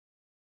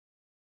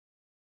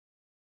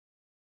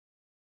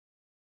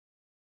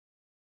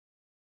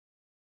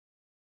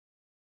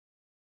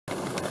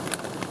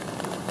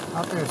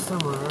out there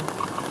somewhere.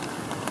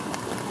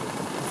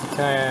 It's a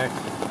kayak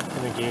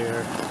and a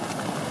gear.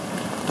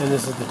 And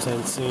this is the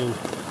tent scene.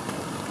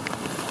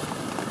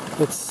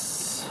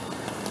 It's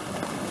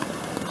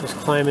just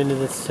climb into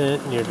this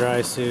tent in your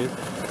dry suit,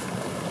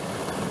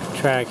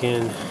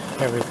 tracking,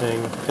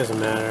 everything, doesn't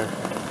matter.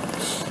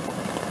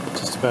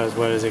 Just about as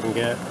wet as it can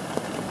get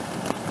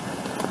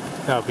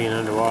without being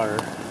underwater.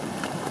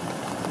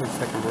 At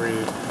least I can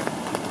breathe.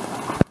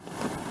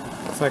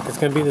 Looks like it's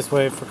going to be this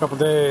way for a couple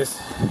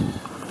days.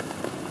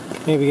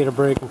 Maybe get a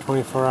break in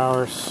 24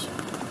 hours. Here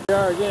we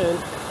are again.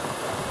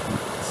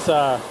 It's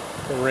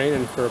been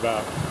raining for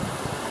about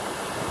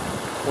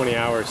 20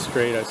 hours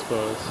straight, I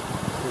suppose,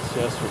 since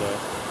yesterday.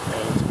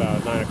 And it's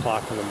about 9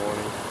 o'clock in the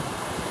morning.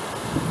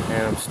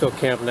 And I'm still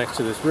camped next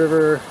to this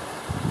river.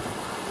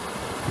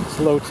 It's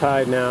low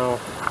tide now,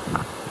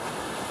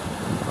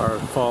 or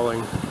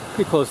falling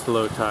pretty close to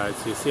low tide.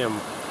 So you see I'm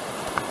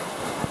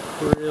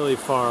really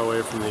far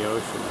away from the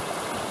ocean,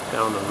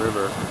 down the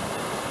river.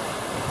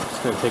 It's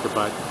going to take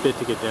about a bit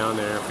to get down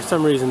there. For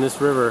some reason this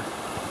river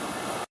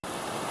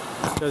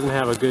doesn't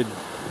have a good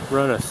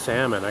run of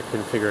salmon. I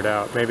couldn't figure it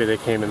out. Maybe they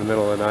came in the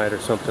middle of the night or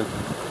something.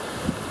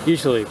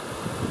 Usually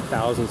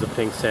thousands of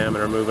pink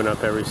salmon are moving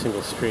up every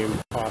single stream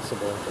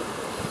possible.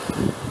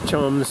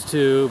 Chums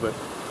too, but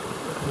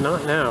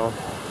not now.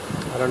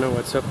 I don't know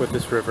what's up with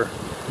this river.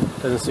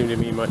 Doesn't seem to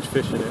be much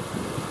fish in it.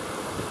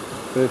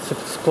 But it's a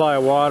supply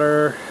of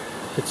water.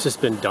 It's just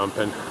been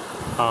dumping.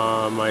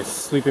 My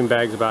sleeping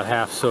bag's about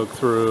half soaked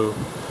through.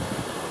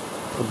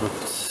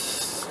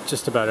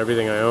 Just about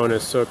everything I own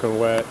is soaking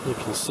wet. You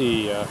can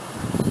see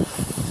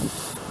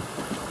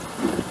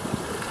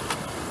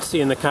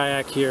in the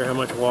kayak here how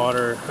much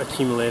water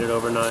accumulated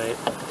overnight.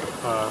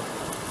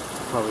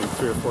 Probably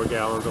 3 or 4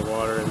 gallons of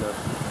water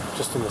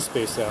just in the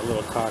space of that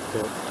little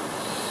cockpit.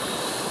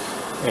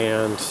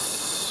 And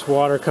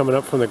water coming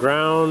up from the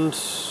ground,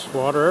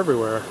 water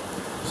everywhere.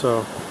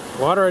 So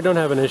water I don't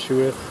have an issue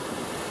with.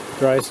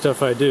 Dry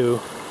stuff I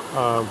do.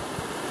 A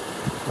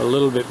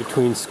little bit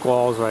between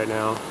squalls right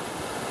now,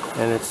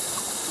 and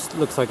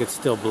looks like it's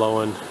still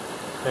blowing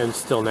and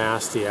still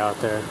nasty out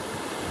there.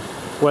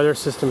 Weather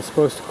system's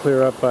supposed to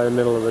clear up by the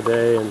middle of the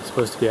day and it's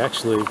supposed to be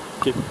actually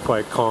getting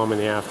quite calm in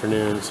the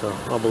afternoon, so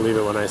I'll believe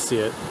it when I see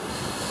it.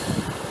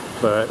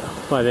 But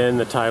by then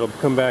the tide will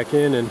come back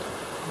in and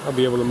I'll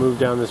be able to move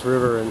down this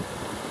river and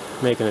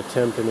make an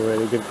attempt anyway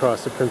to get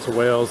across the Prince of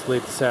Wales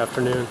late this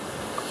afternoon,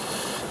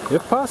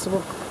 if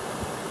possible.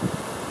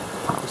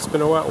 It's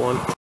been a wet one.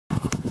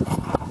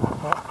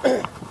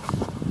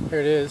 Here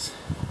it is,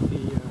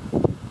 the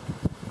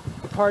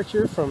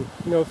departure from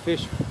No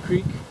Fish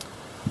Creek.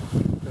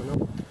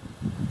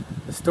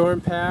 The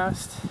storm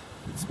passed.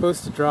 It's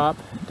supposed to drop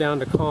down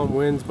to calm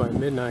winds by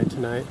midnight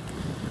tonight.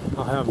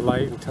 I'll have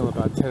light until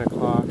about 10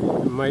 o'clock.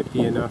 It might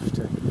be enough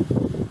to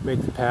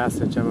make the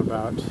passage. I'm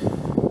about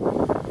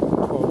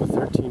 12 to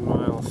 13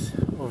 miles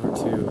over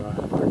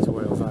to Prince of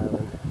Wales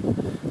Island.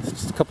 So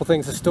just a couple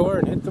things to store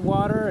and hit the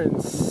water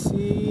and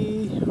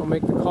see. I'll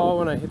make the call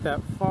when I hit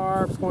that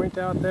far point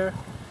out there.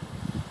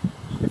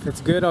 If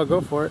it's good, I'll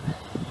go for it.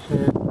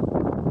 And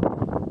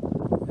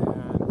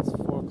it's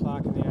 4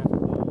 o'clock in the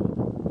afternoon.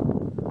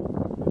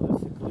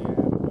 Realistically, I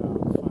have about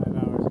 5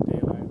 hours of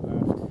daylight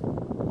left.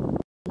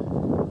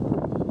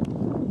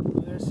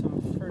 There's some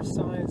first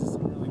signs of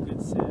some really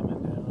good salmon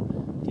down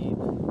deep,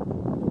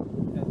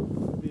 as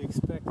would be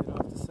expected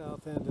off the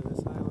south end of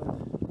this island.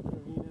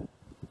 Ravina,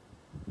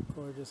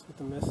 gorgeous with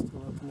the mist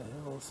still up in the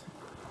hills.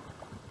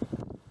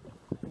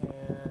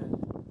 And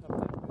up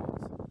that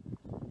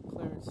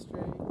way is Clarence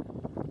Strait.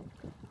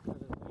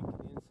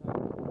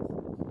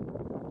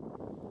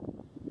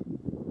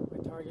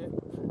 Target,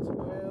 Prince of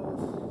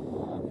Wales,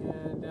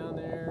 and down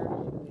there in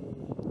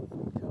the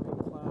incoming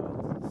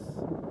clouds is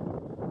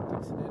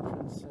Dixon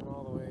entrance and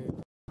all the way.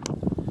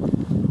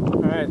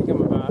 Alright, I think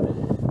I'm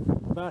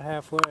about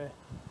halfway.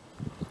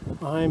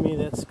 Behind me,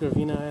 that's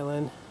PoW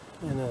Island,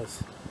 and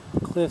those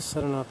cliffs,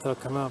 I don't know if they'll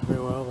come out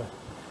very well, but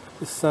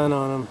the sun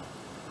on them.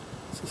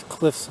 It's just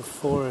cliffs of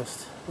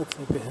forest. Looks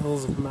like the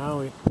hills of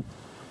Maui.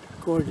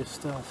 Gorgeous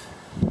stuff.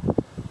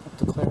 Up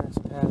to Clarence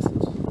Passage.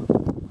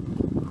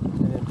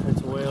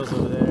 Whales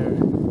over there.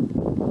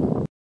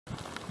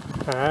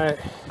 Alright,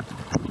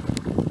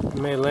 I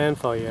made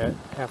landfall yet,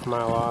 half a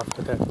mile off,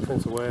 but that's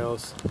Prince of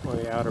Wales, one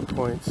of the outer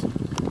points.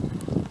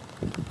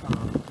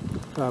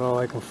 About all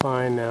I can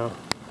find now.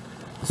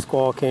 The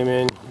squall came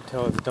in, you can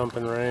tell it's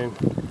dumping rain,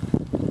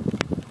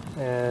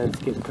 and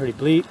it's getting pretty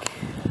bleak.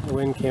 The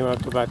wind came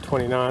up to about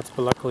 20 knots,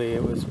 but luckily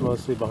it was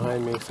mostly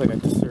behind me, so I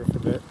got to surf a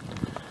bit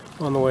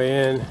on the way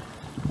in,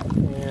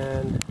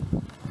 and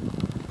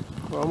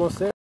we're almost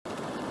there.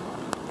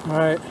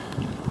 Alright,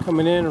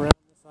 coming in around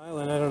this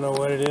island, I don't know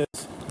what it is.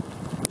 To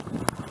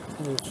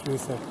tell you the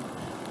truth, I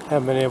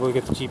haven't been able to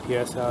get the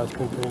GPS out, it's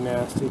been pretty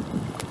nasty.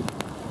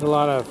 There's a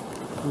lot of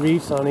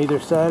reefs on either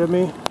side of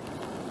me,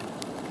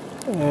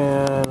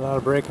 and a lot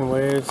of breaking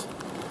waves.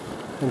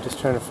 I'm just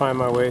trying to find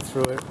my way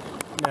through it,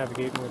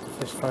 navigating with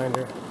the fish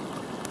finder.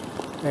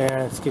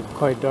 And it's getting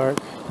quite dark,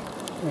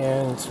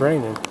 and it's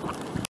raining.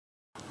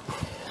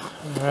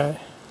 Alright.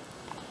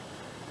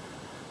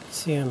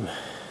 See him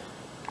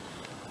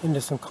into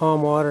some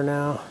calm water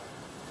now.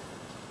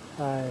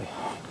 I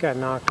got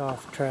knocked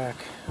off track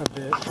a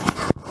bit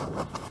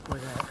by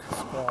that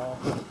squall.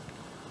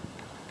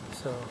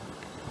 So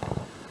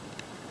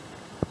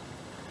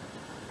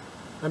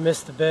I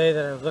missed the bay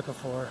that I was looking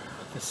for.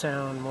 The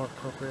sound, more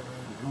appropriately,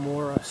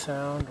 Mora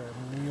sound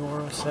or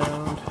Mura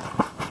sound.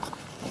 I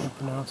can't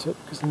pronounce it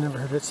because I never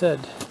heard it said.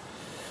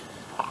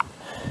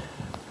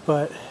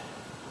 But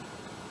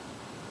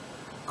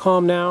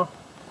calm now.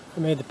 I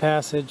made the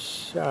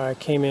passage. I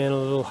came in a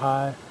little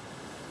high.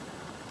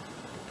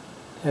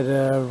 Had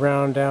to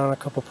round down a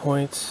couple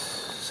points,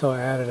 so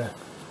I added a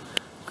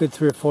good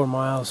 3 or 4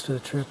 miles to the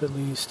trip at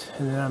least,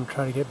 and then I'm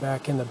trying to get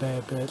back in the bay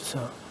a bit.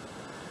 So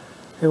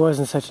it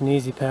wasn't such an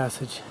easy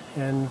passage,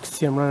 and you can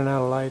see I'm running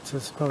out of lights.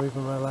 This is probably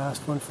been my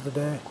last one for the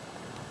day.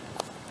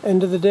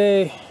 End of the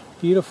day,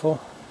 beautiful,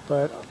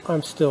 but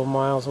I'm still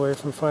miles away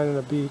from finding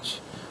a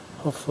beach.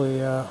 Hopefully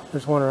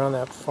there's one around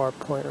that far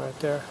point right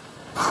there.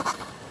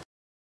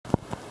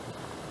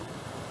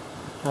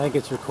 I think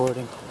it's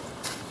recording.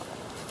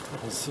 I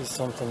can see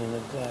something in the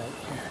light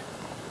here.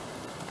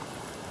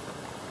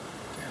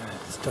 God,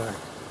 it's dark.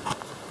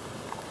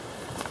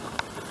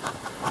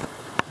 I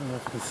don't know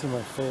if you can see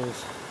my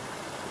face.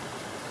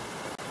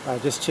 I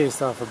just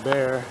chased off a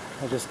bear.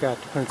 I just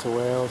got to Prince of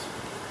Wales.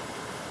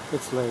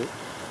 It's late.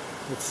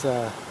 It's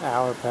an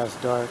hour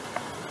past dark.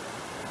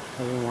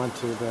 I didn't want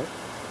to, but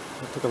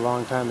it took a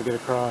long time to get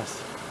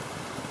across.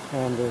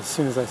 And as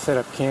soon as I set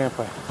up camp,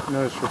 I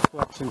noticed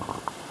reflection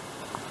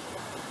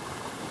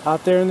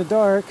out there in the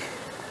dark.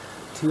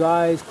 2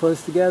 eyes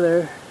close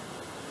together,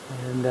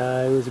 and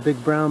it was a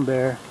big brown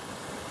bear,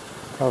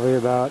 probably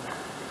about,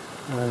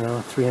 I don't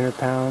know, 300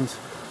 pounds.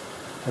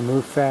 He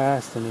moved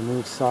fast and he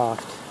moved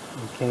soft.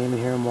 You can't even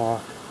hear him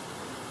walk.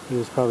 He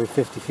was probably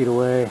 50 feet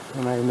away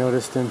when I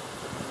noticed him.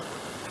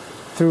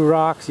 Threw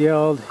rocks,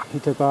 yelled. He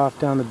took off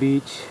down the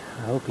beach.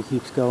 I hope he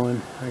keeps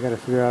going. I gotta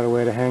figure out a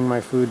way to hang my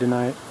food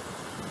tonight.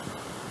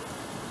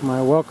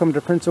 My welcome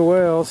to Prince of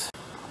Wales.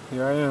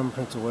 Here I am,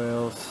 Prince of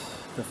Wales.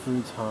 The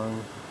food's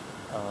hung.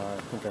 I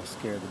think I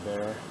scared the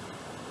bear.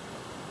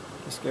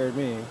 He scared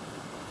me.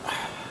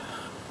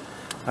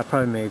 I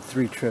probably made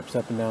 3 trips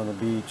up and down the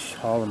beach,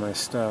 hauling my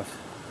stuff.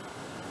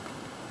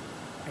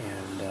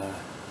 And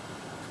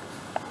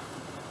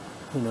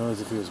who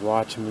knows if he was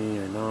watching me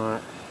or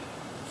not.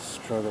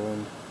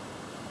 Struggling.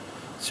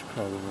 It's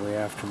probably way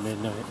after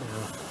midnight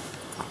now.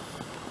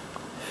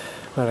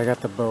 But I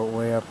got the boat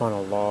way up on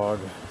a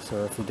log,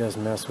 so if he does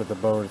mess with the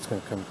boat, it's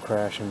going to come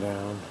crashing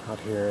down. I'd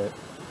hear it.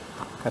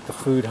 Got the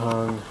food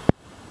hung.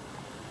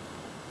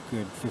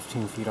 Good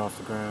 15 feet off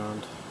the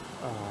ground,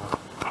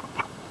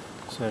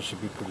 so that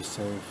should be pretty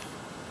safe.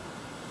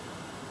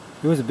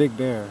 It was a big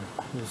bear.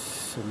 He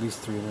was at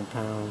least 300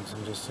 pounds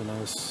and just a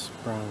nice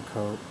brown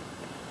coat.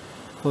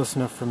 Close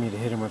enough for me to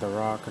hit him with a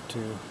rock or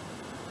 2.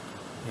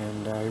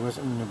 And he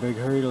wasn't in a big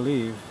hurry to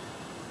leave,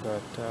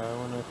 but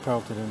when I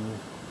pelted him,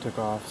 he took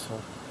off, so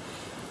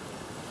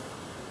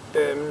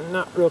I'm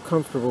not real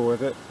comfortable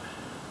with it,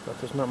 but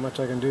there's not much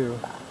I can do.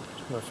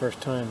 It's my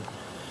first time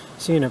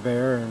seeing a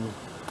bear in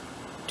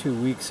 2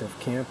 weeks of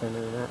camping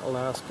in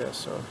Alaska,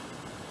 so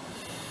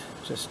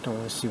just don't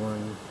want to see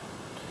one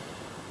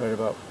right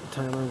about the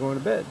time I'm going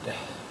to bed.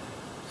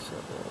 So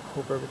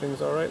hope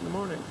everything's alright in the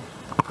morning.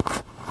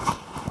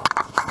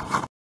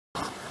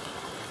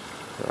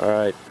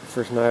 Alright,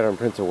 first night on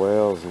Prince of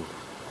Wales, and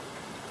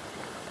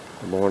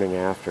the morning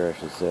after, I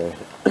should say.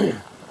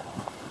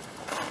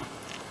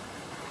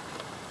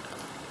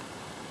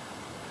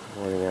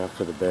 Morning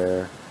after the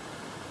bear.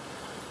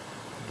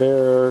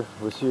 Bear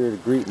was here to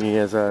greet me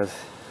as I was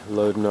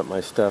loading up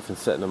my stuff and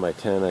setting up my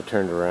tent. I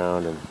turned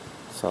around and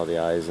saw the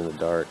eyes in the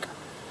dark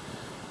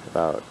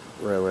about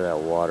right where that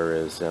water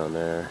is down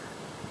there.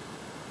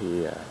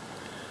 He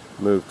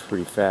moved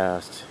pretty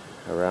fast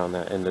around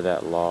that end of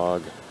that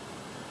log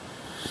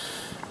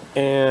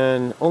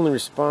and only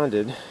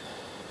responded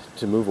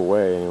to move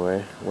away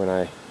anyway when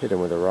I hit him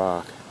with a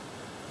rock,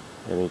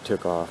 and he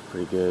took off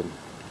pretty good.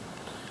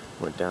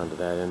 Went down to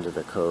that end of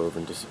the cove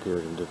and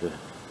disappeared into the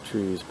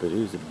trees. But he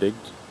was a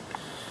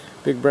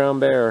big brown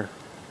bear, a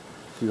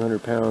few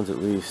 100 pounds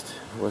at least.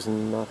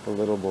 Wasn't not the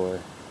little boy.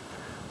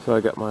 So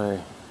I got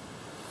my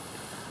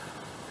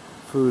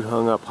food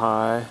hung up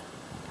high.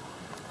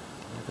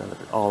 I got it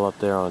all up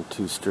there on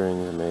 2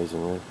 strings,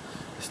 amazingly.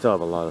 I still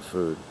have a lot of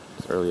food.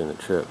 It's early in the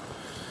trip.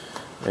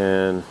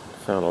 And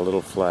found a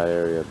little flat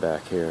area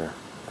back here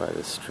by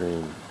this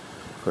stream.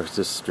 Of course,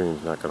 this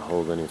stream's not going to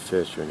hold any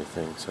fish or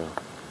anything, so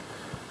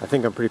I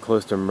think I'm pretty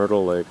close to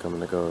Myrtle Lake. I'm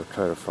going to go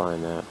try to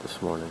find that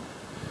this morning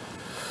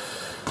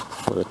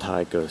before the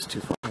tide goes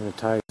too far. And the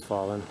tide's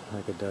falling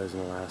like it does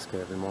in Alaska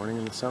every morning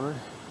in the summer.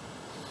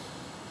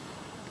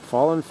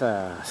 Falling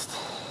fast.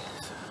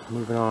 So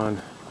moving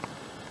on,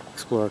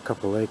 explore a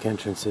couple lake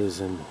entrances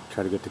and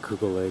try to get to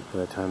Kugel Lake by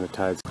the time the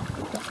tide's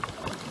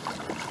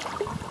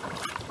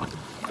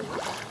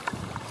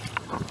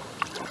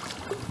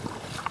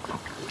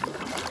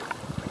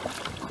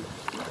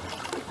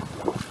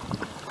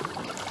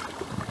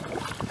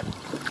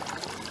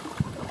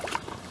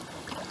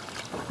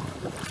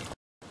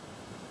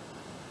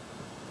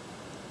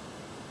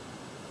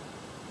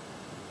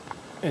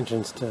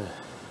entrance to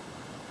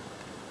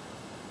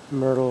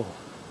Myrtle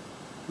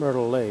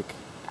Lake.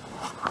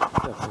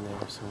 Stuff in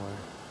there somewhere.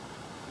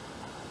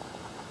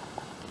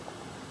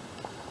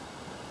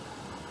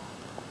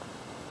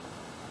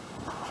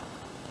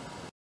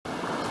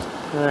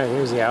 Alright,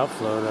 here's the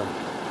outflow to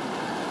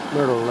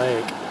Myrtle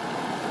Lake.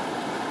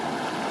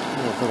 I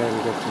don't think I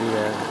can get through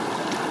there.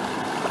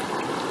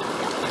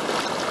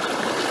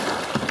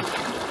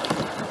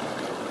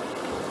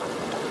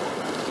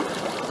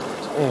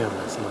 Damn,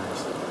 that's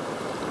nice.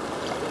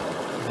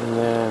 And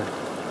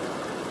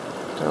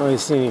don't really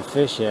see any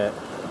fish yet.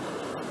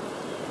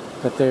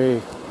 But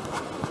they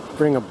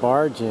bring a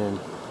barge in.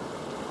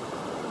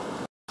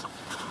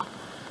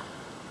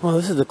 Well,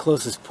 this is the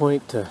closest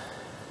point to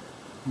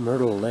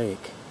Myrtle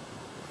Lake.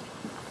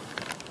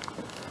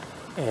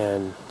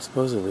 And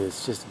supposedly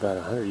it's just about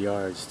 100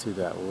 yards to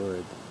that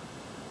wood.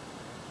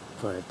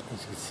 But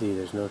as you can see,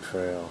 there's no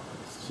trail.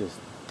 It's just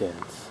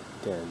dense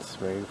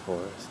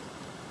rainforest.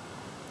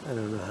 I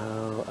don't know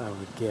how I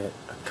would get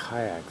a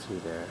kayak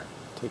through there.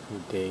 It'd take me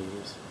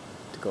days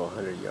to go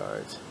 100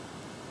 yards.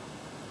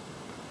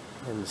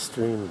 And the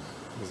stream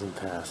is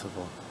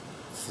impassable.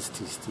 It's just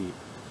too steep.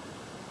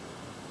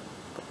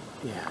 But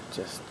yeah,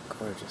 just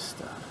gorgeous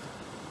stuff.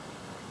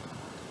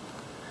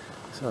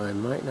 So I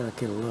might not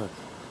get a look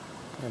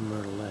at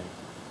Myrtle Lake.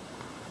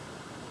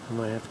 I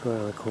might have to go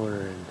around the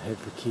corner and head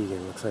for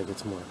Keegan. Looks like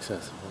it's more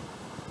accessible.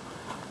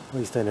 At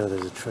least I know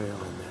there's a trail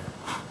in there.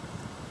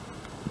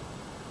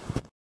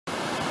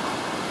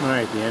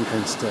 Alright, the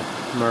entrance to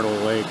Myrtle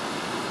Lake.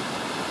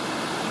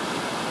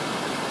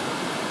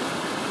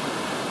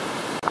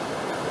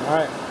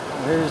 Alright,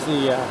 here's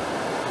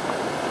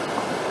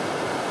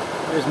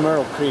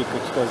Myrtle Creek,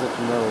 which goes up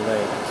to Myrtle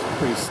Lake. It's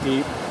pretty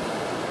steep.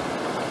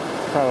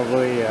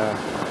 Probably a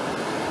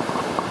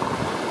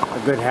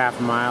good half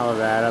mile of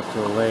that up to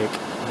the lake.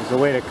 There's a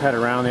way to cut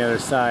around the other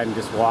side and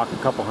just walk a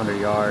couple hundred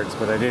yards,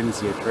 but I didn't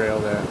see a trail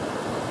there.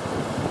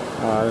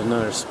 There's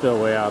another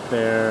spillway out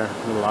there,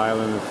 little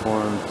island that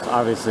formed.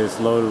 Obviously it's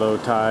low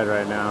tide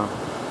right now,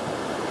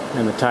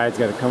 and the tide's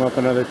got to come up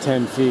another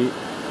 10 feet,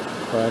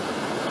 but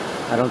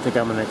I don't think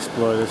I'm going to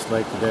explore this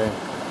lake today.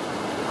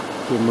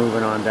 Keep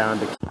moving on down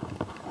to...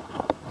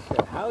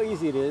 How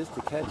easy it is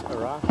to catch a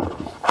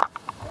rockfish.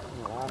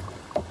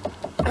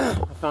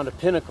 I found a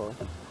pinnacle,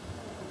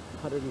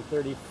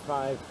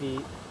 135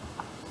 feet,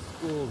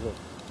 schools of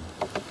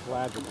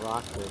slabs of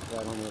rockfish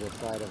right on the other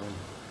side of them.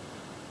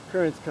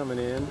 Current's coming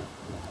in,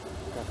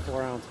 got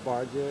 4-ounce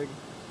bar jig,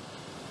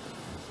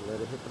 just let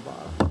it hit the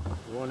bottom.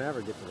 You won't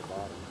ever get to the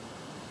bottom.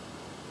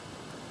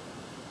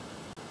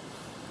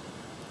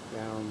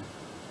 Down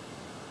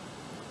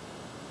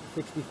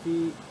 60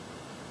 feet,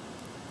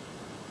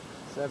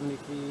 70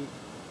 feet,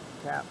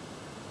 tap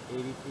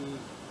 80 feet.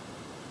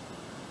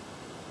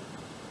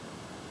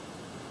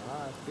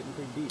 Ah, it's getting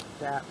pretty deep.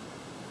 Tap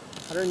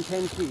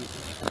 110 feet,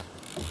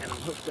 and I'm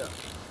hooked up.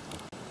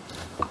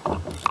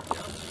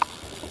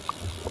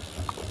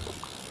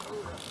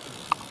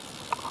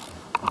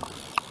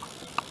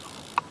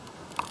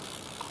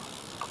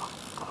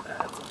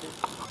 That's a bit.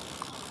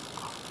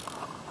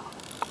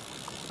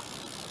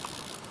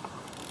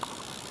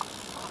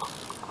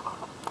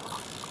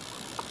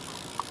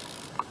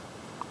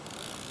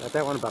 Got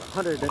that one about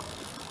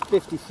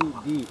 150 feet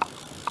deep.